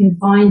people can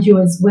find you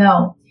as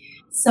well.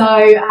 So,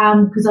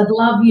 because I'd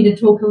love you to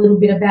talk a little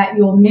bit about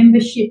your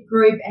membership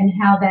group and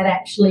how that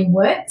actually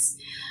works.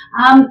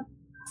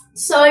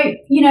 So,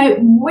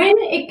 when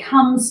it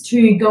comes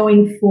to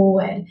going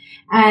forward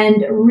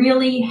and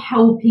really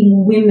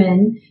helping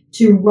women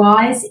to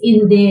rise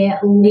in their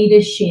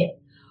leadership,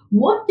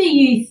 what do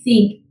you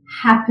think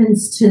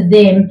happens to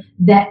them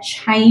that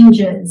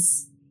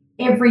changes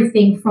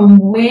everything from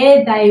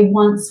where they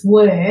once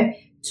were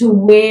to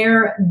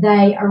where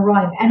they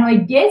arrive? And I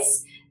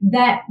guess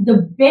that the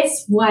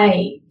best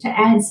way to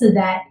answer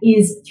that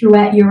is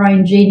throughout your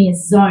own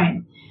genius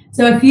zone.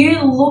 So if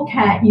you look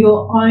at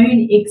your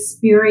own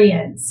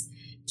experience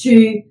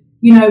to,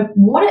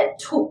 what it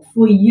took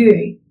for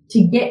you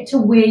to get to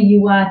where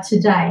you are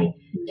today,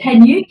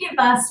 can you give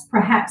us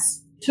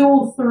perhaps 2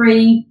 or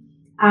 3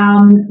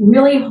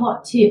 really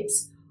hot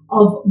tips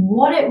of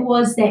what it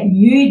was that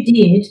you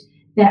did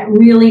that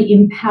really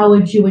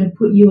empowered you and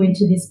put you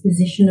into this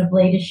position of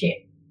leadership?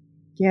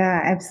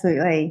 Yeah,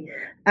 absolutely.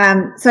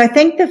 So I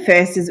think the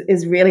first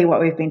is really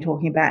what we've been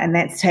talking about, and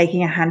that's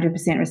taking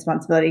 100%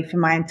 responsibility for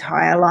my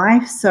entire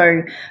life.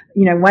 So,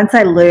 once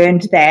I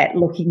learned that,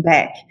 looking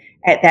back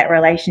at that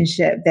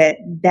relationship,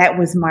 that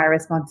was my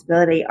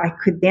responsibility, I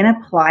could then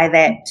apply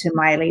that to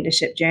my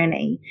leadership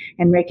journey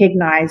and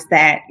recognize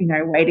that,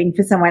 waiting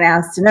for someone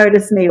else to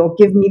notice me or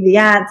give me the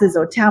answers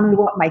or tell me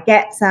what my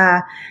gaps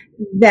are,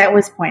 that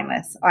was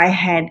pointless. I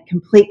had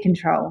complete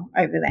control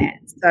over that.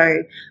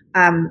 So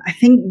I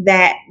think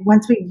that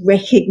once we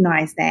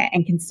recognize that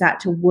and can start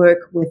to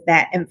work with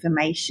that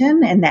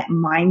information and that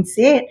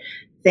mindset,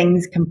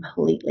 things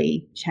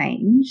completely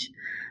change.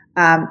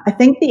 I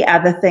think the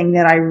other thing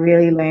that I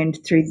really learned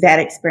through that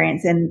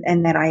experience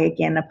and that I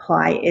again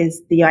apply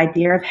is the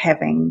idea of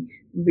having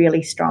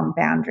really strong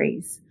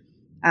boundaries.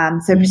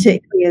 So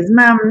particularly as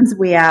mums,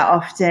 we are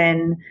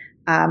often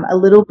a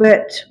little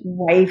bit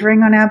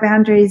wavering on our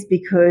boundaries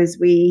because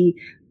we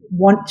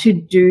want to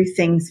do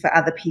things for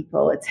other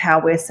people. It's how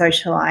we're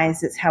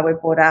socialized. It's how we're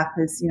brought up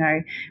as,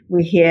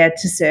 we're here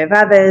to serve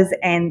others.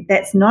 And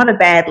that's not a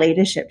bad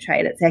leadership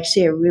trait. It's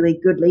actually a really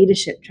good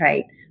leadership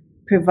trait,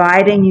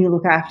 providing you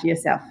look after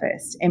yourself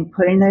first, and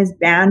putting those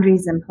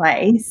boundaries in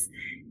place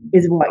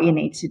is what you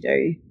need to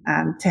do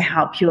to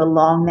help you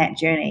along that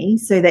journey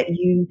so that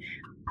you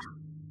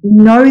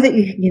know that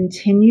you can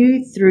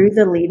continue through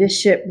the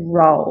leadership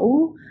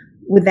role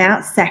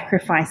without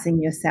sacrificing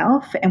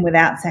yourself and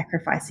without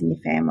sacrificing your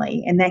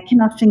family. And that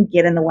can often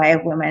get in the way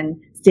of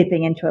women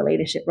stepping into a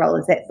leadership role,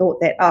 is that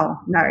thought that, oh,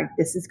 no,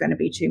 this is going to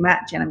be too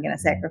much and I'm going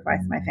to sacrifice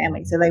my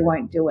family, so they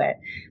won't do it.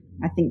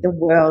 I think the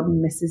world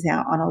misses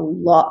out on a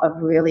lot of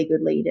really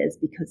good leaders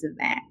because of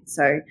that.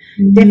 So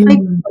definitely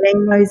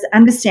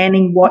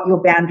understanding what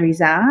your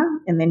boundaries are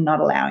and then not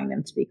allowing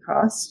them to be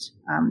crossed.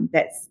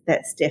 That's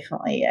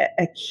definitely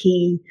a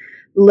key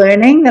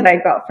learning that I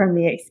got from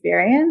the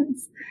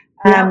experience.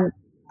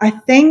 I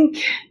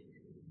think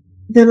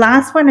the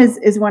last one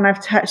is one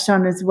I've touched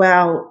on as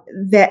well,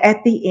 that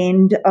at the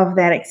end of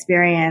that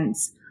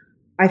experience,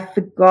 I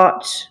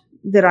forgot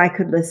that I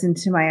could listen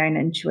to my own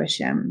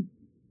intuition.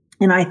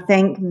 And I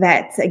think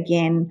that's,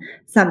 again,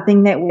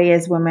 something that we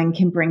as women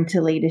can bring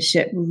to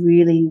leadership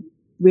really,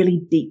 really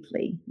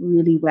deeply,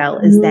 really well,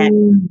 is that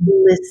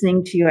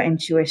listening to your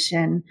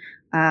intuition,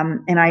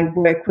 and I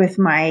work with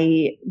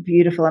my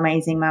beautiful,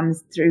 amazing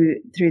mums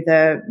through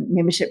the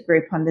membership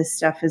group on this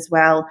stuff as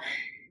well.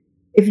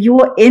 If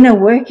you're in a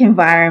work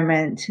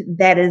environment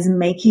that is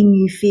making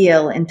you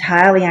feel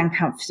entirely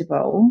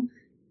uncomfortable,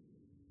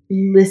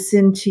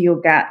 listen to your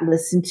gut,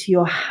 listen to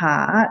your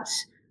heart,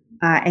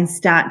 and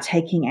start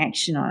taking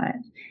action on it.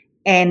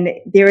 And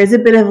there is a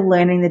bit of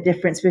learning the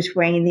difference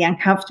between the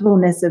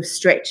uncomfortableness of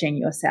stretching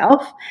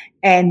yourself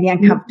and the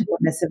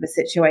uncomfortableness of a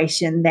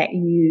situation that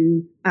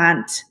you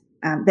aren't,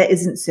 that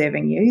isn't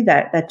serving you.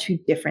 They're two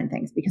different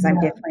things, because I'm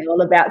definitely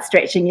all about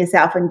stretching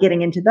yourself and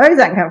getting into those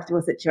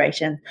uncomfortable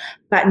situations,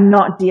 but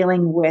not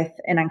dealing with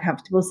an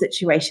uncomfortable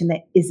situation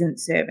that isn't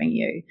serving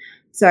you.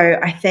 So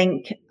I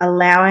think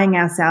allowing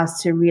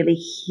ourselves to really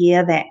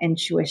hear that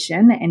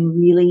intuition and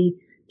really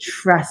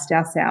trust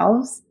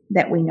ourselves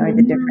that we know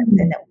the difference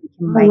and that we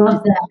can make. I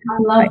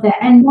love that.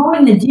 And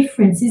knowing the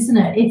difference, isn't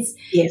it?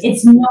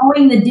 It's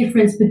knowing the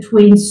difference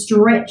between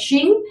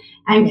stretching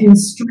and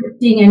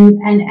constricting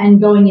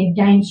and going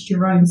against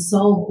your own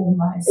soul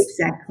almost.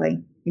 Exactly.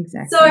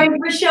 So,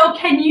 Rochelle,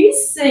 can you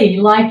see,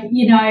 like,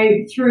 you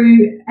know,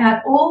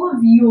 throughout all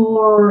of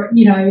your,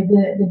 you know,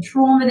 the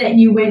trauma that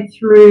you went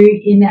through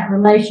in that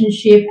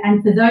relationship,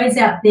 and for those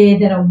out there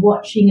that are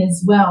watching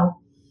as well,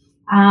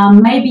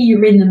 maybe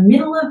you're in the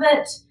middle of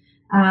it,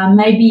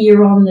 maybe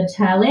you're on the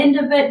tail end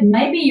of it,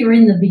 maybe you're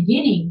in the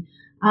beginning.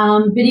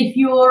 But if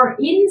you're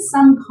in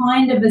some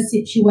kind of a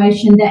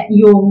situation that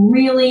you're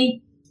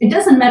really, it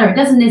doesn't matter. It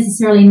doesn't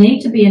necessarily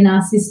need to be a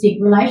narcissistic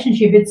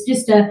relationship. It's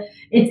just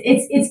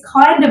it's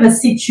kind of a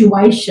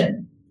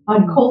situation.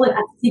 I'd call it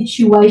a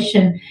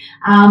situation,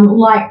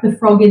 like the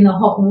frog in the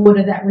hot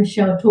water that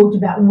Rochelle talked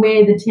about,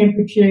 where the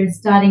temperature is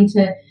starting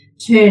to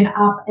turn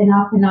up and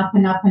up and up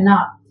and up and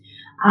up.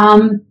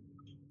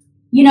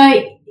 You know,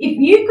 if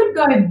you could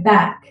go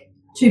back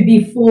to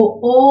before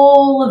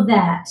all of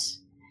that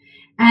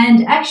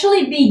and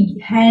actually be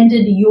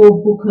handed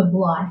your book of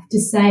life to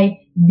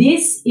say,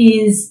 this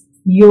is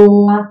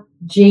your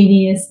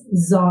genius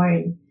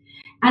zone.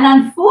 And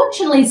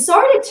unfortunately,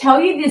 sorry to tell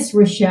you this,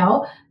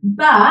 Rochelle,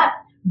 but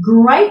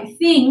great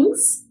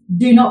things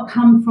do not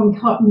come from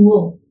cotton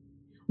wool.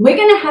 We're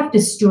going to have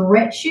to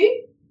stretch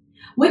you.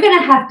 We're going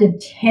to have to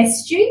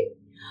test you.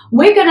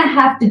 We're going to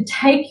have to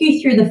take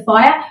you through the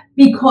fire,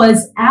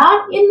 because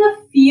out in the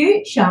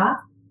future,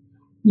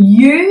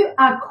 you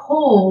are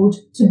called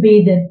to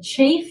be the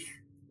chief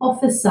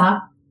officer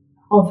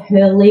of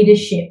her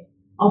leadership,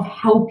 of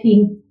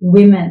helping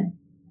women.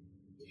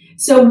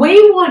 So we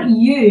want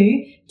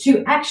you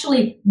to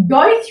actually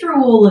go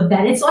through all of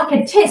that. It's like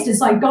a test. It's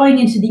like going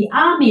into the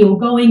army or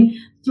going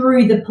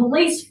through the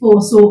police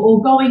force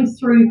or going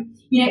through,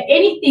 you know,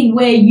 anything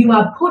where you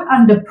are put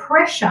under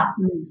pressure.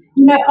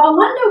 You know, I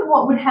wonder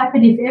what would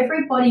happen if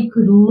everybody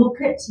could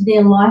look at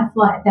their life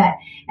like that.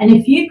 And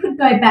if you could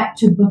go back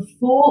to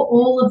before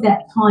all of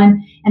that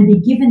time and be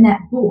given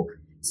that book,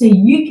 so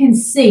you can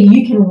see,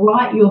 you can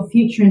write your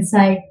future and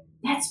say,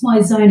 that's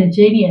my zone of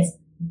genius.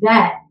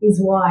 That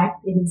is why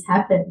it has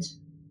happened.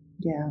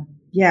 Yeah.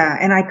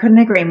 And I couldn't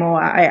agree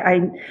more.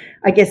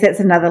 I guess that's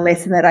another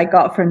lesson that I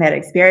got from that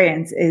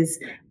experience is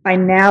I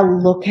now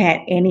look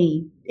at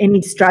any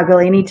struggle,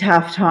 any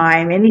tough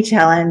time, any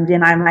challenge,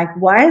 and I'm like,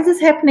 why is this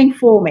happening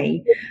for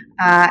me?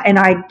 And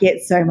I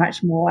get so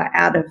much more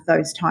out of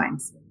those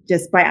times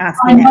just by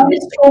asking. I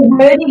noticed your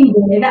wording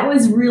there. That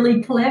was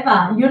really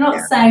clever. You're not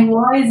saying,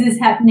 why is this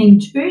happening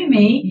to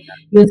me?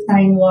 You're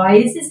saying, why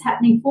is this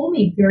happening for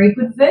me? Very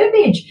good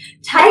verbiage.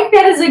 Take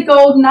that as a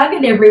gold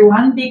nugget,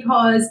 everyone,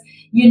 because,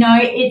 you know,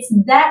 it's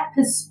that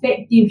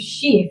perspective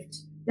shift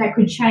that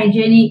could change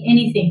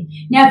anything.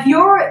 Now, if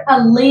you're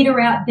a leader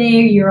out there,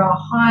 you're a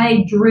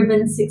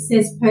high-driven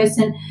success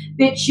person,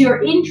 but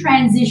you're in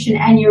transition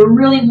and you're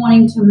really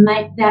wanting to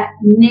make that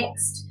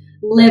next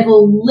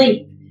level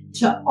leap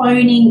to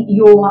owning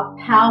your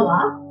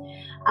power,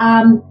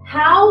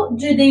 how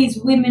do these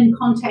women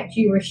contact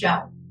you,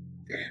 Rochelle?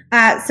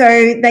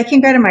 So they can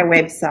go to my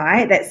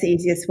website. That's the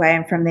easiest way.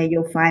 And from there,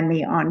 you'll find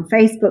me on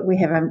Facebook. We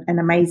have an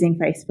amazing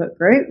Facebook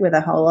group with a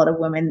whole lot of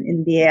women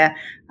in there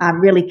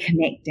really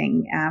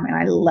connecting, and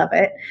I love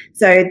it.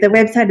 So the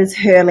website is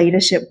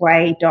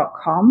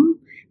herleadershipway.com.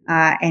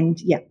 And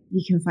you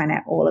can find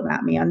out all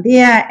about me on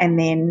there. And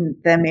then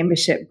the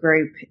membership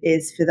group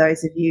is for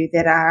those of you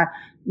that are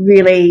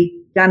really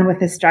done with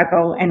the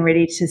struggle and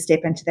ready to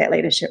step into that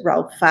leadership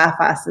role far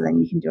faster than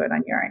you can do it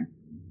on your own.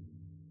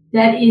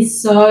 That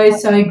is so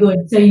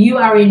good. So you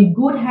are in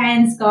good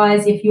hands,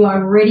 guys, if you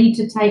are ready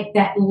to take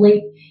that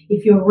leap,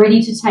 if you're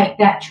ready to take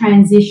that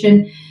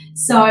transition.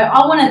 So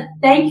I want to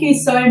thank you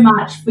so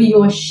much for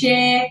your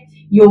share,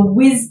 your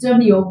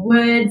wisdom, your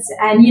words,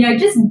 and, you know,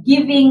 just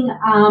giving,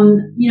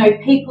 you know,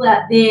 people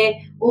out there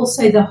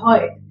also the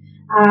hope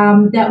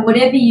that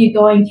whatever you're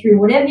going through,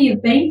 whatever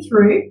you've been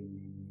through,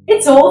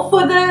 it's all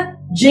for the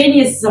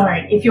genius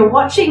zone. If you're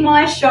watching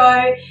my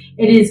show,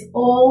 it is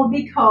all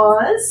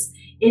because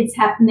it's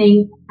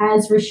happening,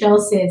 as Rochelle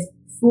says,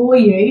 for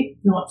you,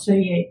 not to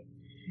you.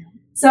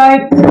 So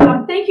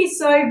thank you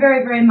so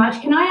very, very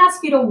much. Can I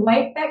ask you to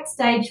wait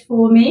backstage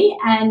for me?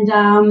 And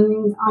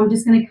I'm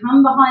just going to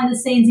come behind the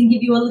scenes and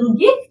give you a little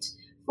gift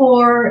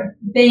for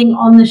being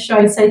on the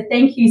show. So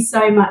thank you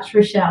so much,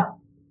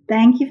 Rochelle.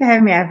 Thank you for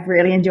having me. I've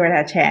really enjoyed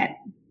our chat.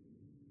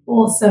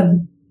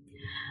 Awesome.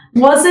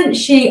 Wasn't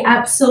she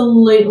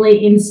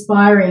absolutely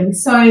inspiring?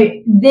 So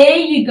there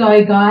you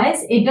go,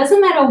 guys. It doesn't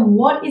matter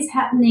what is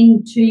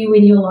happening to you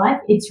in your life.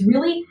 It's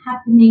really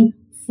happening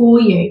for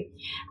you.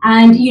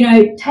 And, you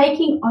know,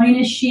 taking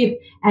ownership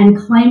and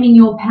claiming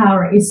your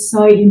power is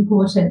so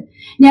important.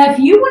 Now, if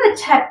you want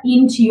to tap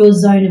into your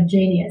zone of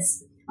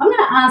genius, I'm going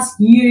to ask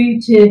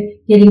you to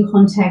get in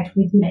contact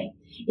with me.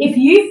 If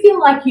you feel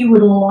like you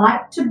would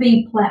like to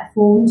be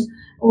platformed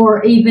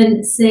or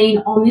even seen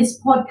on this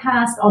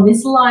podcast, on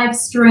this live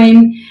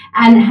stream,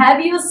 and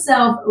have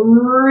yourself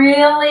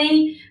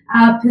really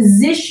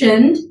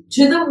positioned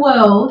to the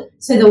world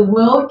so the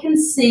world can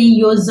see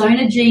your zone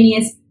of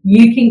genius,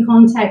 you can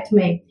contact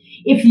me.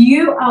 If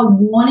you are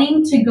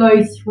wanting to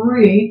go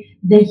through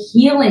the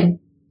healing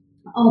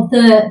of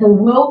the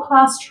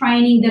world-class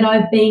training that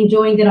I've been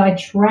doing, that I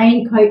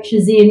train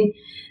coaches in,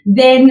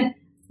 then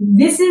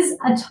this is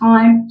a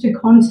time to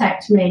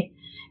contact me.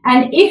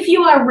 And if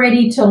you are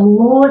ready to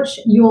launch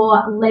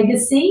your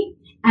legacy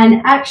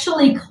and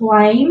actually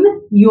claim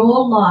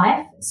your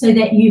life so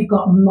that you've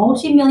got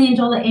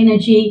multi-million-dollar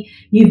energy,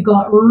 you've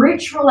got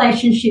rich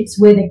relationships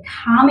where the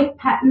karmic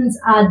patterns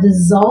are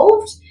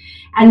dissolved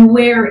and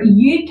where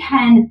you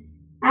can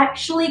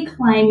actually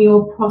claim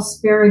your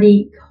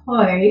prosperity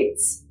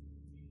codes,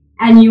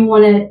 and you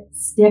want to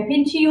step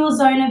into your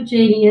zone of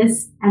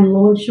genius and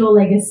launch your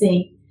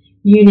legacy,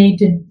 you need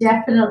to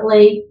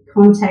definitely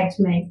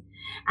contact me.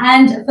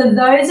 And for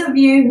those of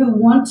you who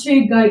want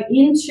to go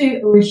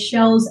into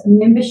Rochelle's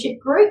membership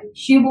group,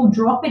 she will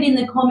drop it in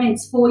the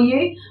comments for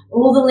you.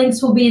 All the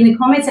links will be in the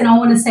comments. And I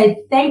want to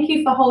say thank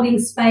you for holding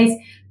space.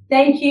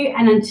 Thank you.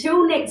 And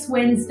until next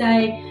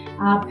Wednesday,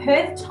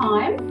 Perth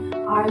time,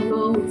 I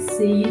will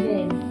see you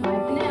then.